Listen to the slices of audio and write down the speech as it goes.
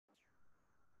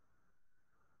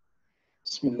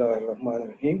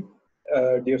Bismillahirrahmanirrahim.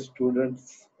 Dear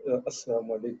students,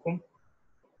 Assalamu alaikum.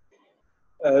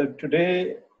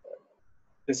 Today,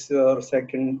 this is our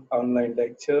second online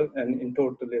lecture, and in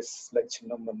total is lecture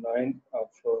number 9 of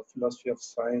Philosophy of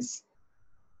Science.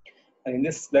 And in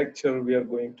this lecture, we are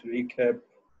going to recap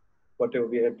whatever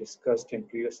we have discussed in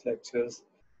previous lectures,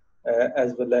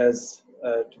 as well as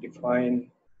to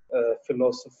define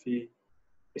philosophy,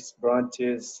 its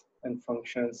branches and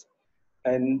functions,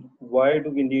 and why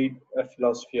do we need a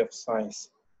philosophy of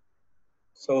science.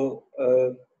 So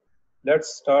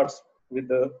let's start with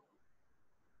the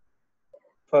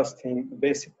first thing, the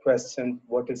basic question: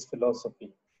 what is philosophy?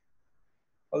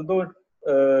 Although it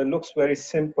looks very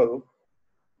simple,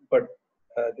 but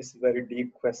this is a very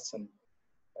deep question,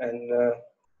 and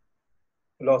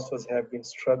philosophers have been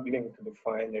struggling to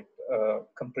define it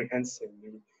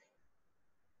comprehensively.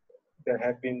 There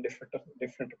have been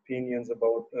different opinions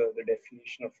about the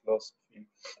definition of philosophy,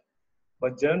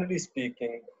 but generally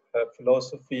speaking,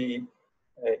 philosophy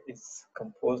is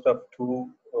composed of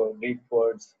two Greek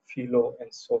words, philo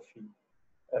and sophy,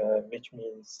 which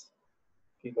means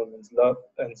philo means love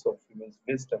and sophy means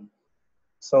wisdom.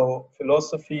 So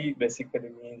philosophy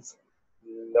basically means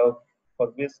love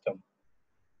for wisdom.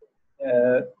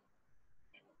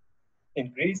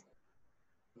 In Greek,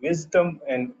 wisdom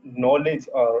and knowledge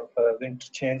are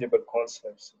interchangeable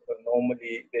concepts.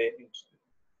 Normally, they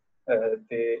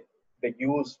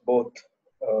use both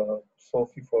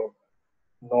sophy for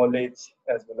knowledge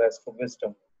as well as for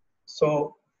wisdom.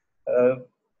 So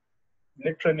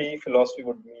literally, philosophy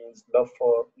would mean love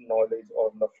for knowledge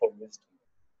or love for wisdom.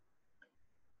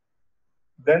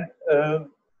 Then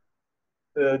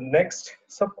the next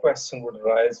sub-question would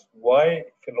arise: why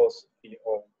philosophy,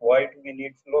 or why do we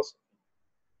need philosophy?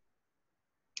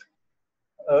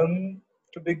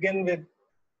 To begin with,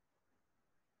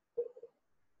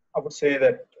 I would say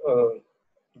that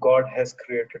God has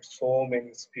created so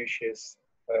many species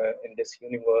in this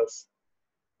universe,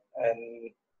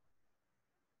 and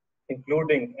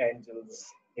including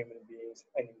angels, human beings,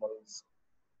 animals,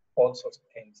 all sorts of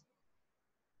things.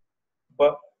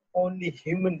 But only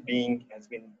human being has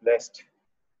been blessed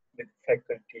with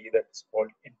faculty that's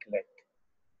called intellect.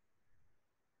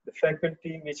 The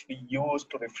faculty which we use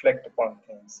to reflect upon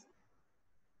things.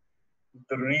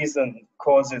 The reason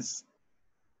causes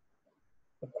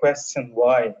the question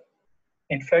why.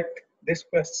 In fact, this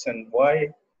question,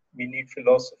 why we need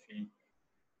philosophy,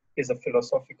 is a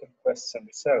philosophical question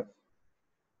itself.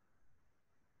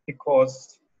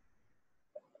 Because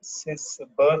since the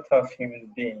birth of human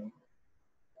being,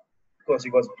 because he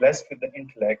was blessed with the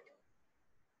intellect,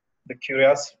 the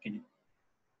curiosity,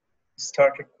 he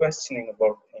started questioning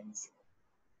about things.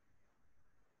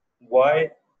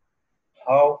 Why,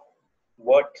 how,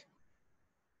 what,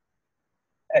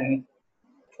 and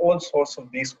all sorts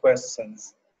of these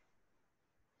questions.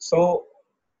 So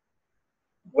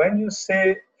when you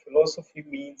say philosophy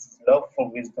means love for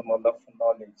wisdom or love for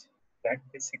knowledge, that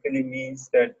basically means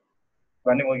that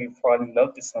whenever you fall in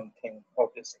love with something,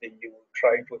 obviously you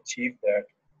try to achieve that,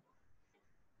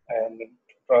 and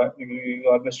you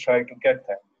always try to get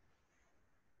that.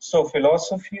 So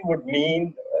philosophy would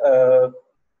mean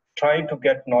trying to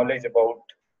get knowledge about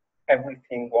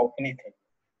everything or anything,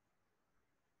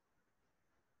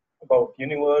 about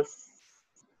universe,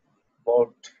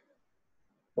 about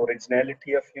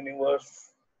originality of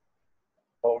universe,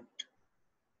 about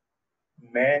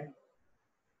man,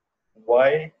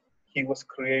 why he was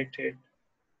created,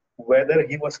 whether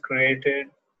he was created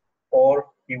or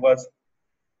he was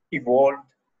evolved,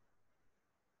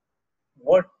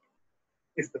 what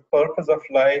is the purpose of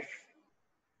life,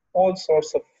 all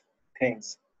sorts of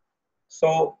things.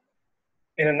 So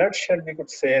in a nutshell, we could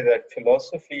say that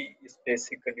philosophy is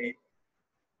basically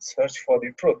search for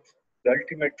the truth, the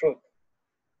ultimate truth,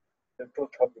 the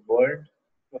truth of the world,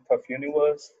 truth of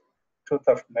universe, truth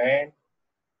of man,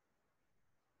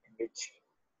 in which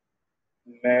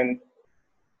man,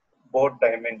 both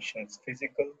dimensions,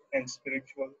 physical and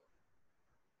spiritual,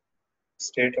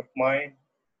 state of mind,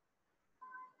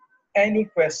 any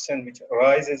question which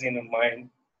arises in a mind,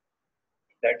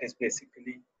 that is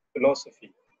basically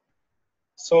philosophy.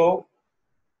 So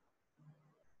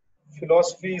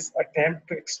philosophy's attempt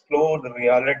to explore the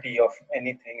reality of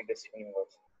anything in this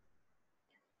universe.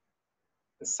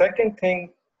 The second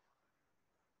thing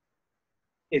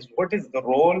is, what is the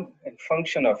role and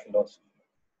function of philosophy?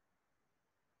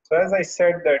 So as I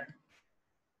said, that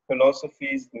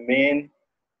philosophy's main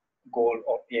goal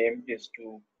or aim is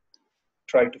to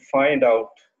try to find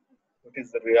out what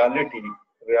is the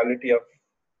reality of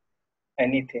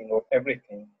anything or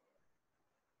everything.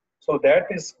 So that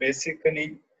is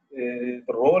basically the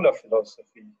role of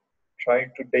philosophy, try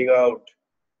to dig out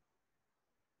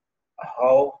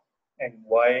how and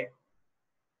why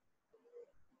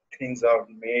things are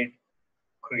made,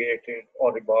 created,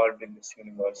 or evolved in this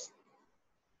universe.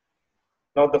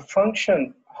 Now, the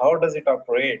function, how does it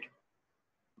operate?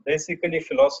 Basically,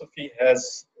 philosophy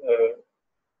has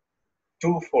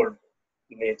twofold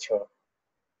nature.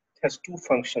 It has two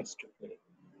functions to play.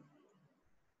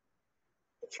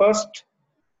 The first,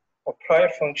 or prior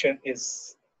function,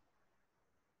 is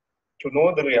to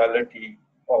know the reality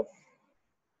of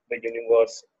the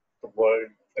universe, the world,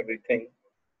 everything.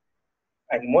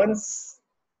 And once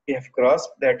we have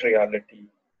grasped that reality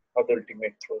of the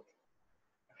ultimate truth,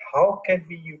 how can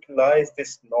we utilize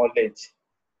this knowledge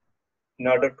in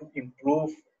order to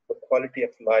improve the quality of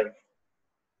life?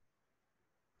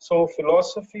 So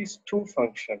philosophy's two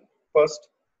functions. First,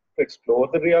 to explore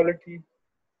the reality,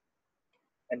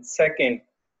 and second,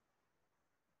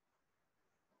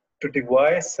 to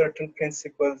devise certain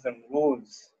principles and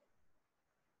rules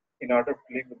in order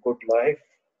to live a good life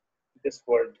in this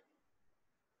world.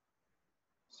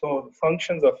 So the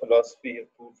functions of philosophy are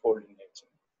twofold in nature.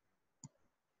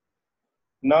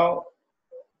 Now,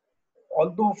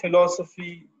 although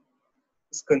philosophy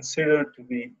is considered to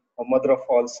be a mother of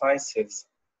all sciences,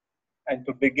 and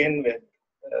to begin with,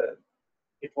 uh,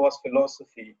 it was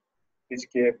philosophy which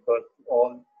gave birth to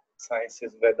all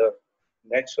sciences, whether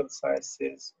natural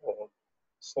sciences or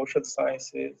social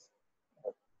sciences,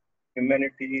 or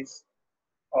humanities,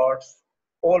 arts,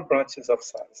 all branches of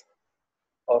science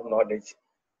or knowledge.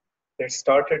 They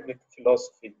started with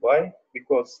philosophy. Why?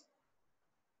 Because,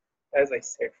 as I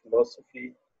said,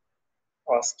 philosophy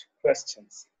asked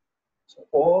questions. So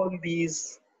all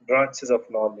these branches of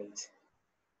knowledge,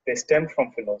 they stem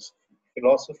from philosophy.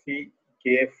 Philosophy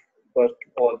gave birth to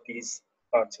all these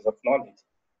branches of knowledge.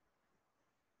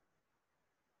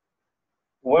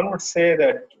 One would say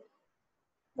that,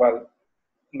 well,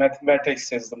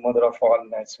 mathematics is the mother of all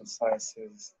natural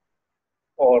sciences,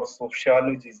 or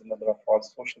sociology is the mother of all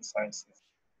social sciences,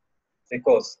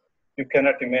 because you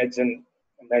cannot imagine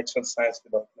natural science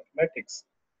without mathematics.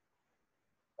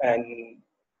 And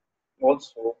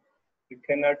also, you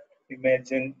cannot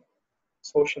imagine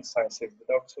social sciences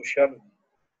without sociology.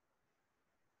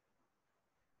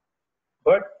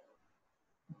 But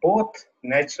both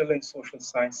natural and social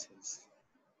sciences,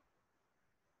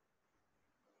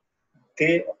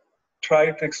 they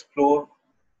try to explore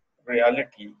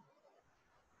reality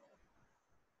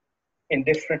in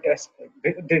different aspects,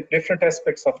 different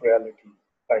aspects of reality.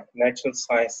 Like natural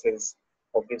sciences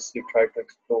obviously try to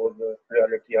explore the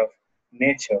reality of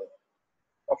nature,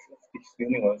 of this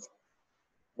universe,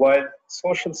 while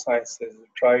social sciences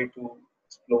try to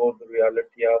explore the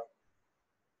reality of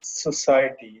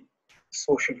society,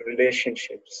 social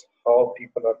relationships, how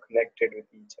people are connected with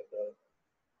each other,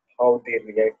 how they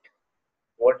react,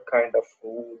 what kind of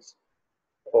rules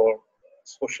or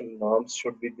social norms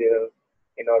should be there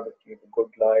in order to live a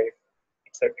good life,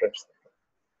 etc., etc.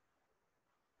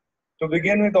 To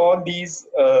begin with, all these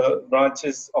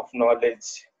branches of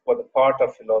knowledge were the part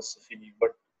of philosophy,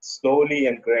 but slowly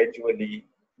and gradually,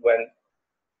 when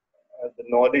the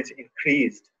knowledge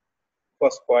increased, it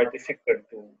was quite difficult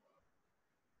to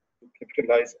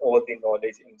capitalize all the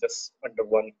knowledge in just under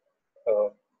one uh,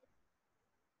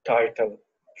 title,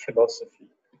 philosophy.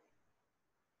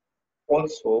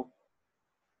 Also,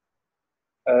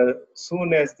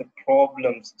 soon as the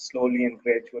problems slowly and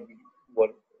gradually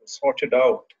were sorted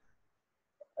out,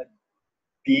 uh,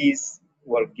 these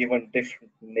were given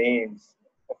different names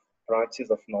of branches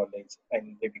of knowledge,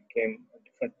 and they became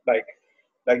different,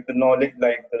 like the knowledge,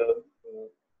 like the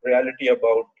reality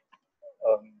about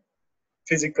um,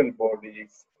 physical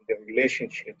bodies, their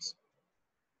relationships.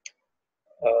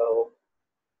 Uh,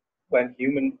 when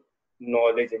human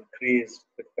knowledge increased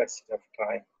with passage of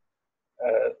time,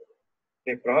 uh,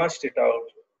 they branched it out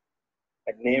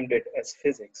and named it as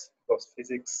physics, because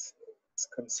physics is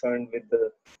concerned with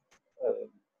the uh,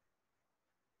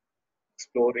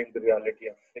 exploring the reality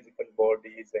of physical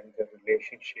bodies and their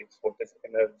relationships, what is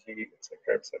energy,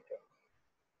 etc., etc.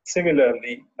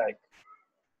 Similarly, like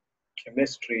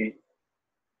chemistry,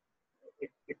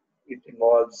 it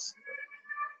involves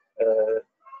uh,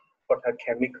 what are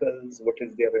chemicals, what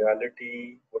is their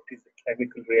reality, what is the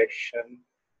chemical reaction,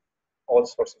 all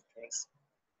sorts of things.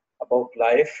 About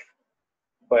life,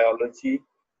 biology,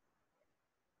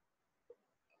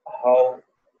 how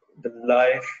the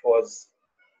life was,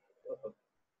 uh,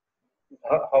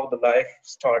 how the life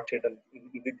started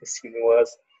in this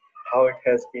universe, how it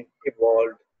has been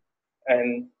evolved,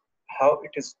 and how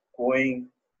it is going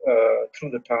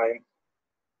through the time.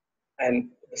 And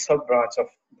the sub branch of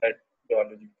that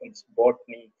biology becomes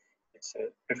botany, which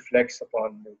reflects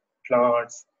upon the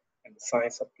plants and the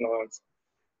science of plants,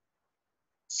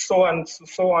 so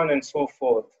on and so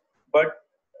forth. But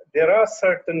there are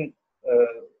certain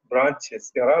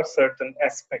branches, there are certain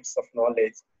aspects of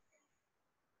knowledge,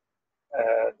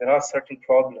 there are certain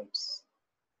problems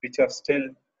which are still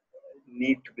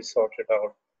need to be sorted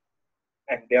out,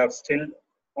 and they are still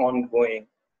ongoing.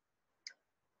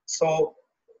 So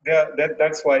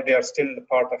that's why they are still a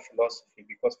part of philosophy,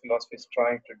 because philosophy is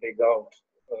trying to dig out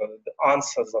the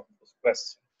answers of those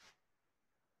questions.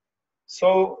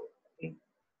 So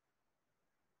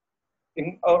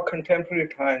in our contemporary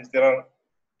times, there are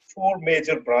four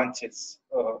major branches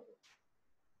of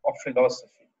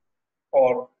philosophy,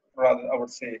 or rather, I would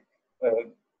say, uh,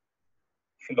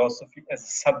 philosophy as a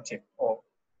subject or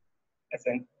as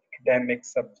an academic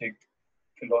subject.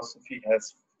 Philosophy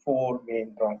has four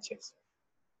main branches.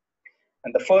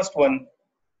 And the first one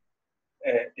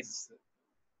is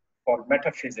called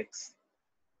metaphysics.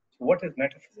 So what is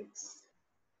metaphysics?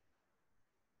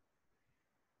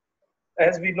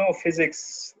 As we know,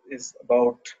 physics is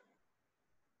about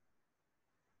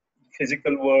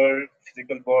physical world,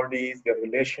 physical bodies, their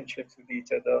relationships with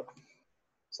each other.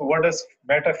 So what does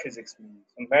metaphysics mean?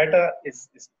 So meta is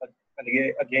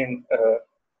again a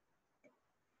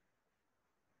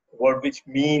word which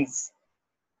means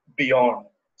beyond.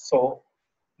 So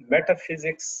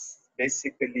metaphysics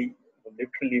basically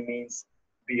literally means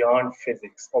beyond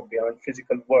physics or beyond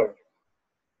physical world.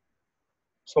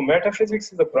 So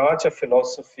metaphysics is a branch of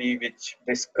philosophy which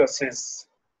discusses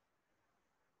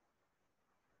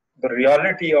the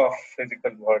reality of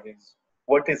physical world, is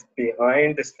what is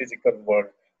behind this physical world,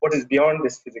 what is beyond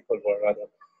this physical world rather,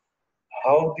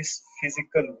 how this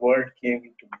physical world came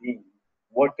into being,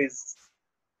 what is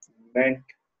meant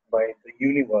by the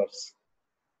universe,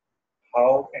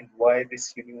 how and why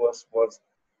this universe was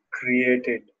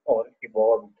created or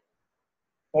evolved,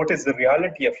 what is the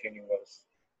reality of universe,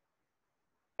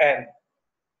 and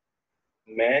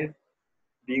man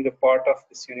being a part of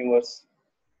this universe,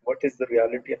 what is the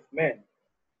reality of man?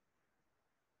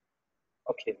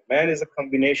 Okay, man is a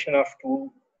combination of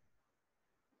two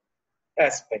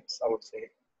aspects, I would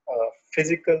say.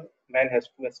 Physical, man has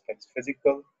two aspects,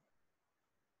 physical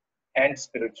and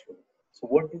spiritual. So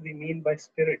what do we mean by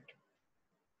spirit?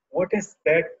 What is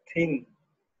that thing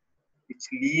which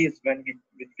leaves when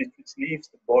which leaves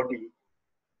the body,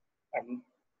 and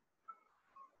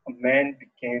a man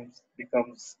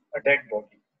becomes a dead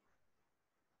body?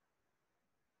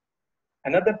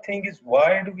 Another thing is,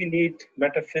 why do we need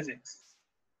metaphysics?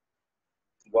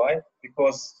 Why?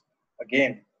 Because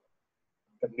again,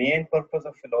 the main purpose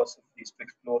of philosophy is to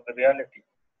explore the reality.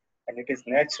 And it is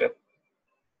natural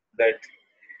that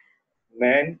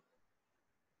man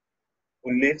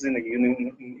who lives in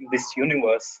this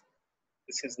universe,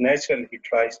 this is natural, he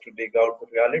tries to dig out the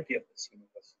reality of this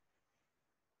universe.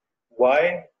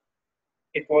 Why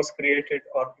it was created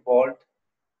or evolved,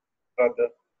 rather,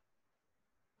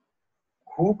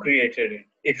 who created it,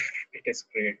 if it is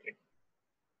created.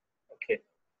 Okay,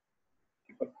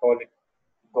 people call it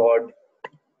God.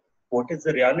 What is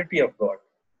the reality of God?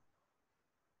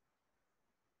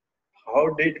 How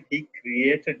did he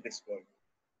created this world?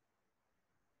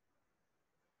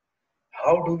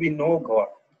 How do we know God?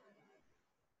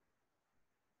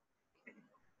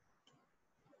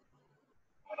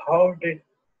 How did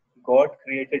God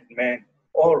created man?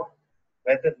 Or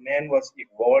whether man was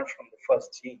evolved from the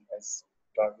first gene, as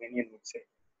Darwinian would say.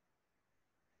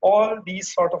 All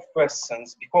these sort of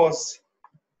questions, because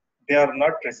they are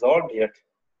not resolved yet,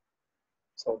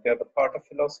 so they are the part of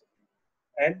philosophy,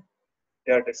 and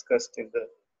they are discussed in the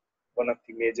one of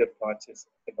the major branches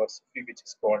of philosophy, which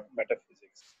is called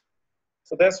metaphysics.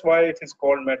 So that's why it is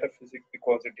called metaphysics,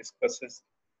 because it discusses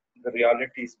the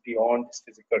realities beyond this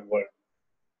physical world.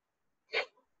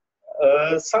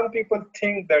 Some people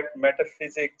think that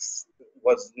metaphysics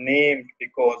was named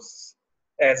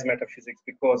as metaphysics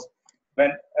because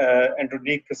when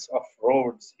Andronicus of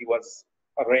Rhodes, he was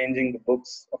arranging the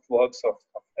works of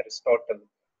Aristotle.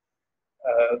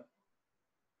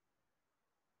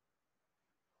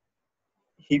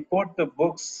 He put the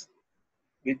books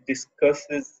which we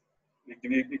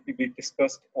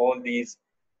discussed all these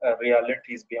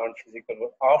realities beyond physical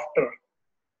world after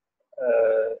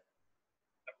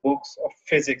books of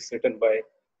physics written by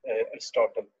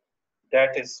Aristotle.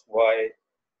 That is why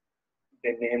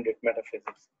they named it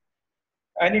metaphysics.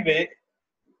 Anyway,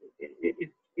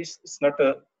 it's not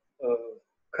a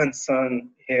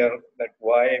concern here that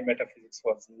why metaphysics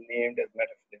was named as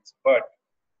metaphysics, but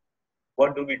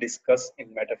what do we discuss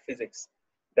in metaphysics?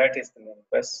 That is the main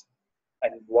question.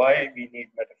 and why we need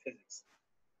metaphysics.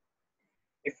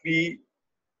 If we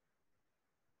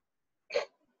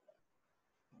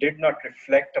did not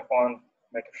reflect upon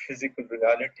metaphysical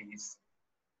realities,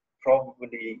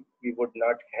 probably we would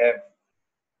not have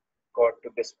got to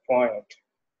this point,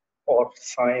 or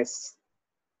science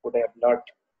would have not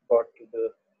got to the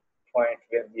point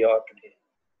where we are today.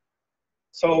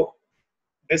 So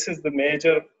this is the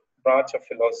major branch of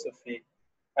philosophy,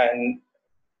 and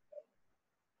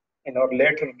in our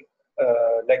later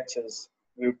lectures,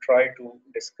 we will try to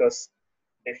discuss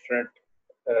different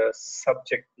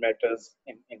subject matters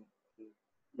in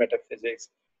metaphysics,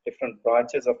 different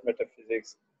branches of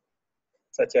metaphysics,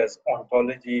 such as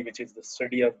ontology, which is the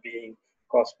study of being,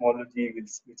 cosmology,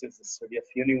 which is the study of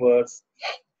universe,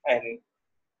 and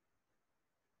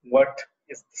what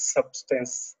is the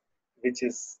substance which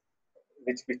is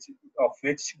which of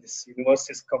which this universe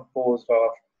is composed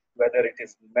of, whether it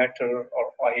is matter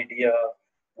or idea,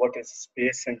 what is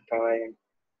space and time,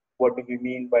 what do we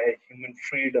mean by human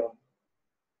freedom,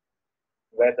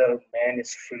 whether man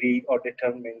is free or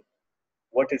determined,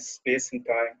 what is space and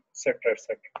time, etc.,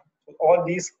 etc. So all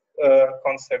these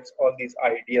concepts, all these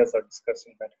ideas are discussed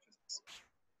in metaphysics.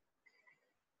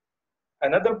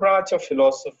 Another branch of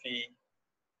philosophy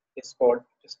is called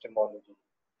epistemology.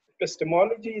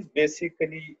 Epistemology is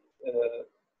basically the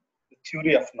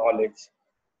theory of knowledge.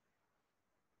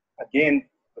 Again,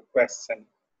 the question,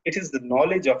 it is the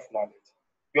knowledge of knowledge.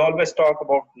 We always talk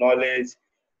about knowledge.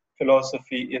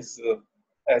 Philosophy is,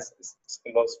 as is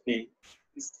philosophy,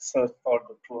 is the search for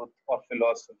the truth, or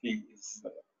philosophy is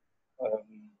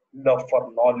love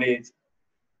for knowledge.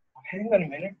 Hang on a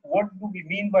minute, what do we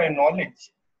mean by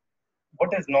knowledge?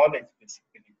 What is knowledge,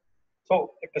 basically?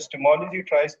 So epistemology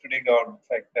tries to dig out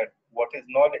the fact that what is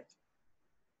knowledge?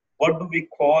 What do we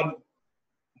call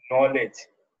knowledge?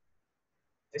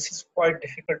 This is quite a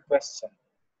difficult question.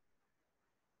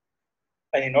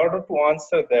 And in order to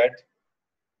answer that,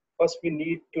 first we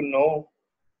need to know,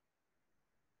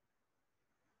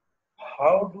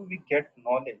 how do we get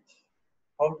knowledge?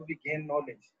 How do we gain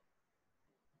knowledge?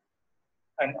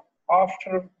 And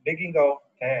after digging out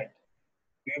that,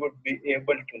 we would be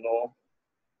able to know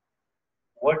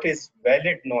what is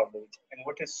valid knowledge and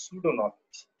what is pseudo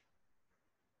knowledge.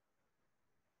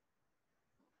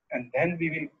 And then we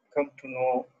will come to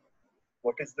know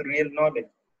what is the real knowledge.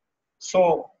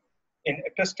 So in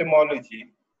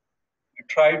epistemology, we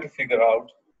try to figure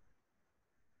out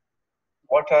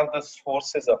what are the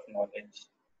sources of knowledge.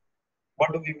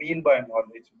 What do we mean by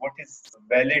knowledge? What is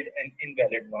valid and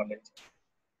invalid knowledge?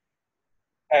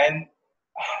 And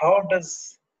how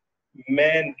does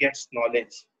man gets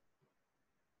knowledge?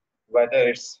 Whether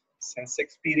it's sense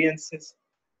experiences,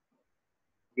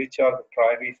 which are the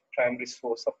primary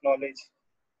source of knowledge,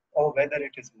 or whether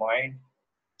it is mind,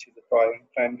 which is the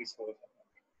primary source of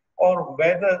knowledge, or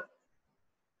whether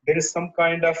there is some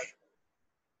kind of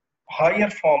higher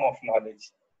form of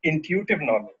knowledge, intuitive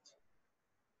knowledge.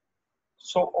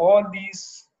 So all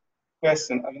these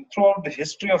questions, I mean, throughout the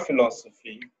history of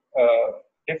philosophy,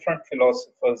 different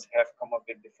philosophers have come up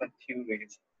with different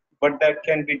theories, but that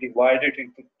can be divided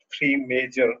into three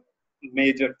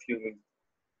major theories.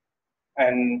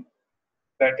 And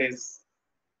that is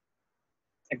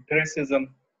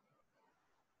empiricism,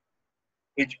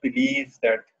 which believes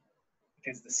that it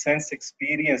is the sense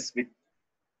experience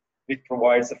which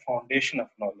provides the foundation of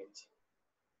knowledge.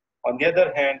 On the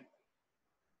other hand,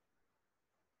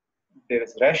 there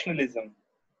is rationalism,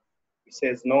 which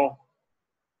says no,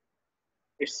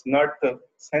 it's not the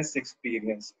sense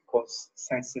experience, because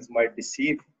senses might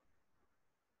deceive.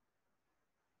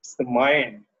 It's the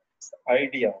mind, it's the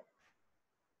idea,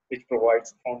 which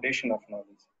provides the foundation of knowledge.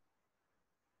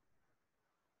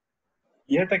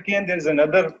 Yet again, there is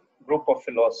another group of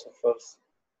philosophers,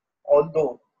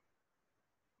 although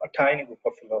a tiny group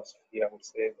of philosophy, I would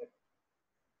say,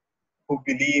 who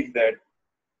believe that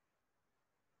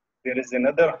there is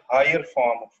another higher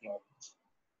form of knowledge,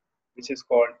 which is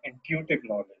called intuitive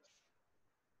knowledge.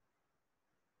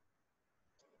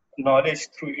 Knowledge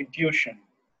through intuition,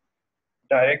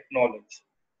 direct knowledge.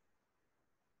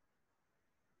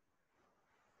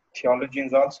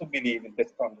 Theologians also believe in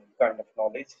this kind of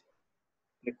knowledge.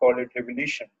 They call it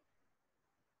revelation.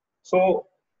 So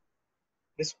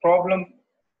this problem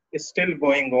is still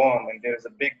going on, and there is a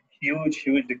big, huge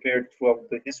debate throughout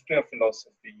the history of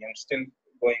philosophy, and still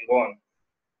going on.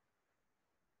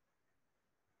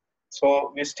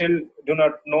 So we still do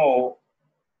not know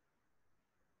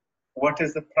what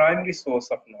is the primary source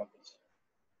of knowledge.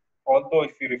 Although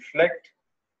if you reflect,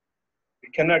 we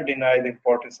cannot deny the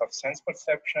importance of sense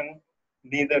perception,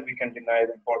 neither we can deny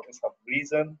the importance of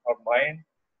reason or mind.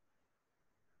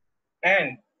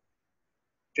 And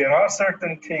there are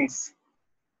certain things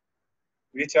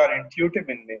which are intuitive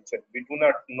in nature. We do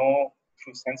not know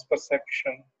through sense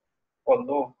perception,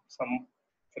 although some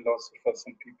philosophers,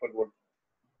 some people would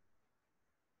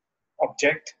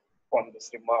object on this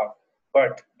remark.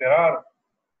 But there are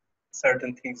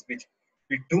certain things which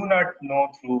we do not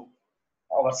know through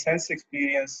our sense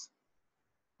experience,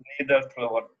 neither through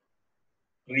our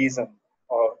reason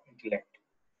or intellect.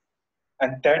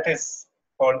 And that is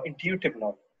called intuitive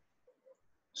knowledge.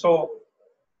 So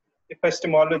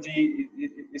epistemology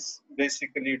is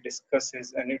basically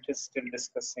discusses, and it is still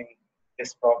discussing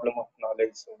this problem of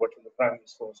knowledge. So what is the primary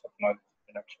source of knowledge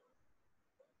in action?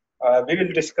 We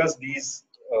will discuss these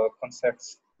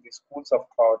concepts, these schools of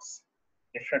thoughts,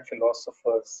 different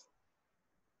philosophers,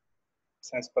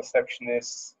 sense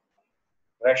perceptionists,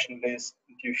 rationalists,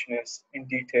 intuitionists in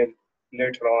detail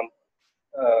later on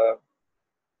uh,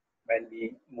 when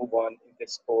we move on in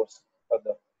this course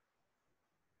further.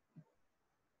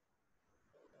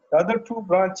 The other two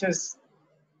branches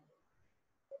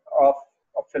of,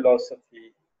 of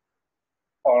philosophy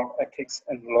are ethics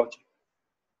and logic.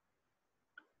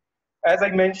 As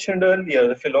I mentioned earlier,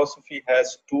 the philosophy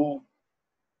has two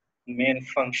main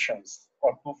functions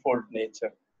or twofold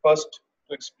nature. First,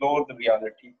 to explore the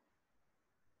reality,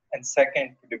 and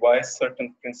second, to devise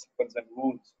certain principles and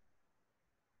rules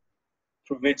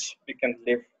through which we can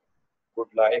live good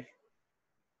life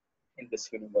in this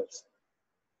universe.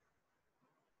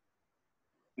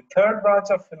 The third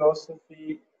branch of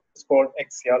philosophy is called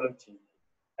axiology,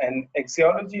 and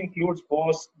axiology includes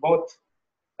both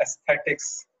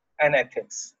aesthetics and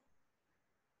ethics.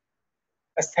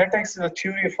 Aesthetics is a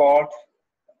theory of art.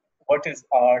 What is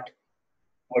art?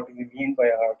 What do we mean by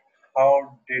art?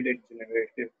 How did it generate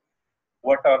it?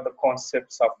 What are the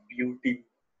concepts of beauty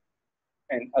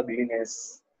and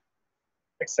ugliness,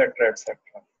 etc., etc.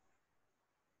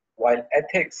 While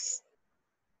ethics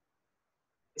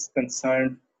is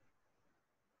concerned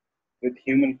with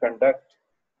human conduct,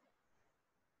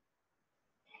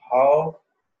 how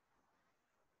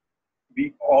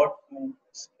we ought to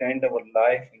spend our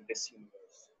life in this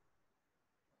universe.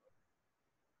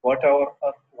 What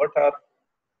are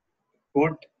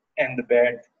good and the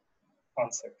bad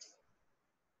concepts?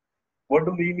 What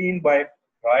do we mean by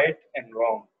right and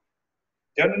wrong?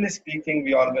 Generally speaking,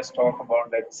 we always talk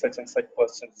about that such and such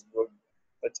person is good,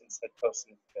 such and such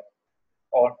person is bad,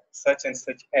 or such and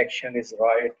such action is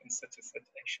right and such and such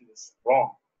action is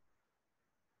wrong.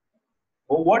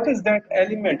 But what is that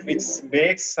element which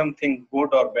makes something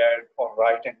good or bad or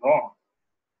right and wrong?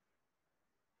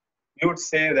 You would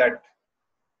say that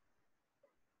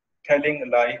telling a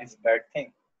lie is a bad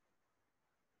thing.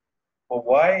 But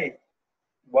why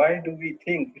do we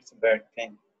think it's a bad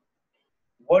thing?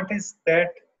 What is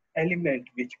that element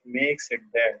which makes it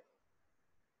bad?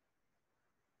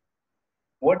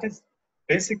 What is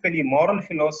basically moral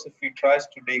philosophy tries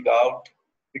to dig out,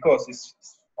 because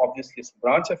it's obviously it's a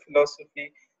branch of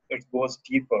philosophy that goes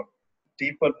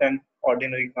deeper than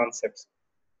ordinary concepts.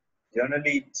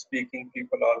 Generally speaking,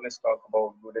 people always talk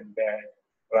about good and bad,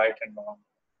 right and wrong.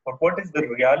 But what is the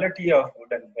reality of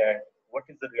good and bad? What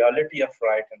is the reality of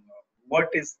right and wrong? What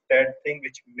is that thing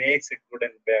which makes it good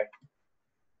and bad?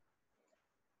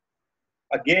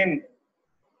 Again,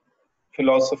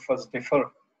 philosophers differ.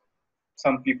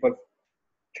 Some people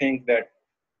think that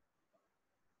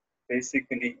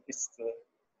basically it's the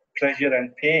pleasure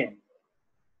and pain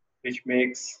which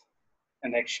makes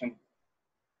an action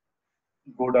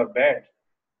good or bad.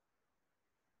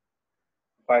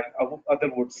 While other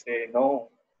would say, no,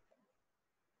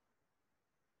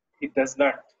 it does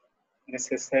not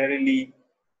necessarily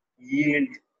yield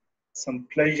some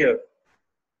pleasure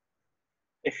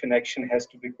if an action has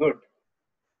to be good.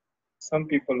 Some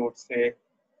people would say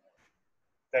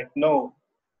that no,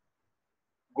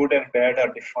 good and bad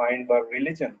are defined by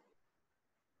religion.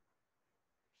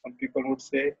 Some people would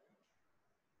say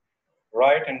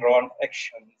right and wrong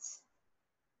actions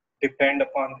depend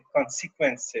upon the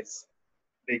consequences.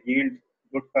 They yield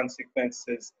good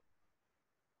consequences.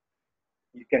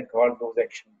 You can call those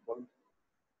actions good.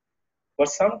 But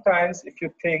sometimes, if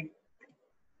you think,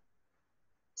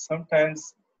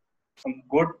 sometimes some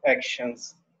good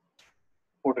actions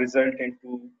would result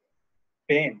into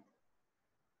pain.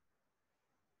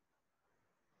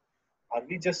 Are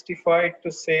we justified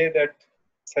to say that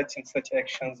such and such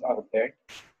actions are bad?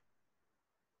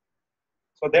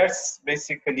 So that's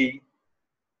basically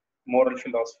moral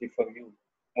philosophy for you.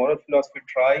 Moral philosophy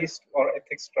tries, or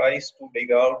ethics tries to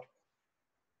dig out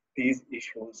these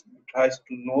issues. It tries to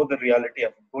know the reality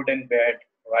of good and bad,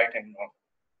 right and wrong.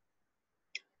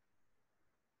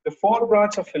 The fourth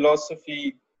branch of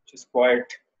philosophy which is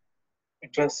quite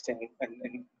interesting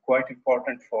and quite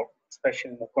important for,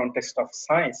 especially in the context of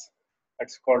science.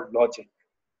 That's called logic.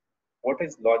 What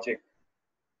is logic?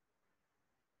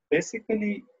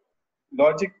 Basically,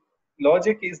 logic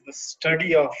logic is the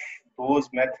study of those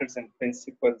methods and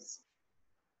principles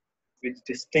which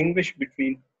distinguish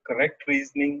between correct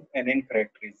reasoning and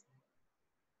incorrect reasoning.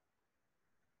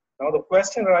 Now, the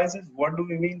question arises, what do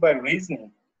we mean by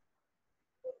reasoning?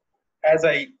 As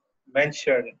I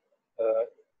mentioned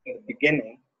in the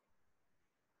beginning,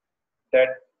 that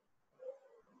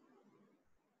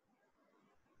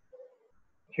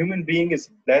human being is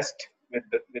blessed with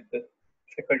the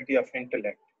faculty of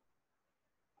intellect.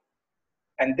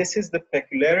 And this is the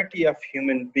peculiarity of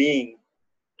human being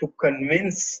to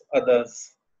convince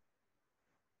others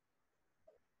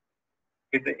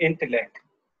with the intellect,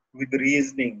 with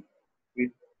reasoning, with,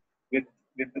 with,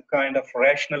 with the kind of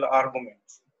rational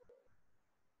arguments.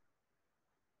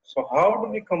 So how do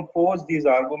we compose these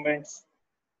arguments?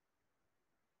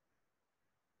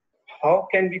 How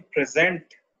can we present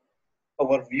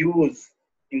our views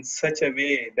in such a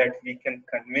way that we can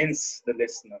convince the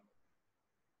listener?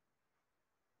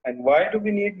 And why do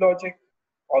we need logic?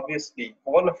 Obviously,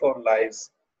 all of our lives,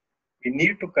 we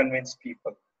need to convince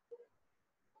people.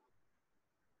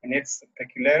 And its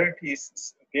peculiarity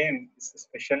is, again, it's the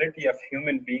specialty of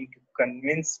human being to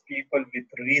convince people with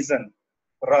reason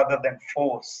rather than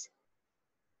force.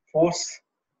 Force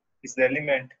is the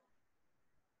element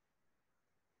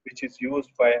which is used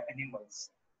by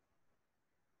animals.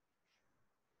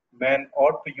 Man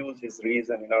ought to use his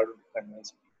reason in order to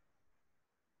convince people.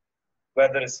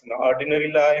 Whether it's in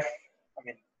ordinary life, I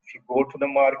mean, if you go to the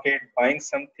market buying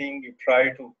something, you try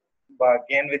to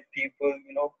bargain with people,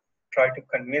 try to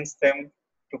convince them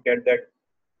to get that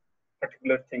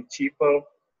particular thing cheaper.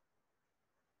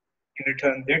 In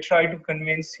return, they try to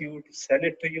convince you to sell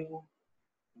it to you.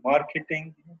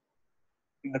 Marketing,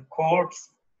 in the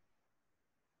courts,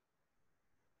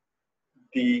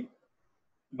 the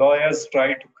lawyers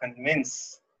try to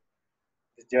convince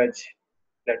the judge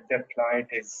that their client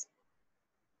is,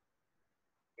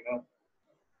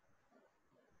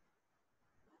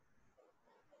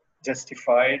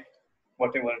 justified,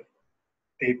 whatever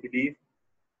they believe.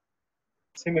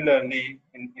 Similarly,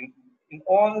 in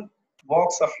all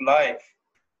walks of life,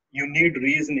 you need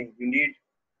reasoning, you need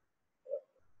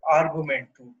argument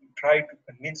to try to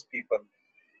convince people.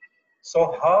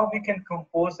 So how we can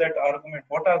compose that argument?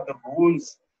 What are the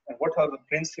rules and what are the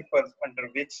principles under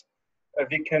which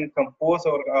we can compose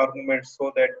our argument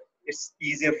so that it's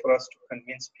easier for us to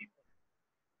convince people?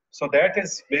 So that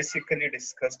is basically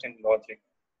discussed in logic.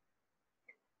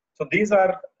 So these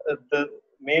are the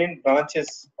main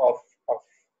branches of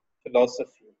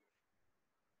philosophy.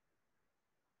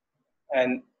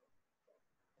 And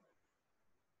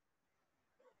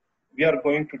we are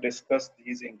going to discuss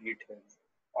these in detail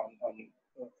on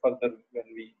further when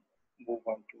we move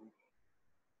on to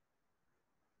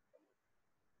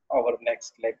our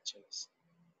next lectures.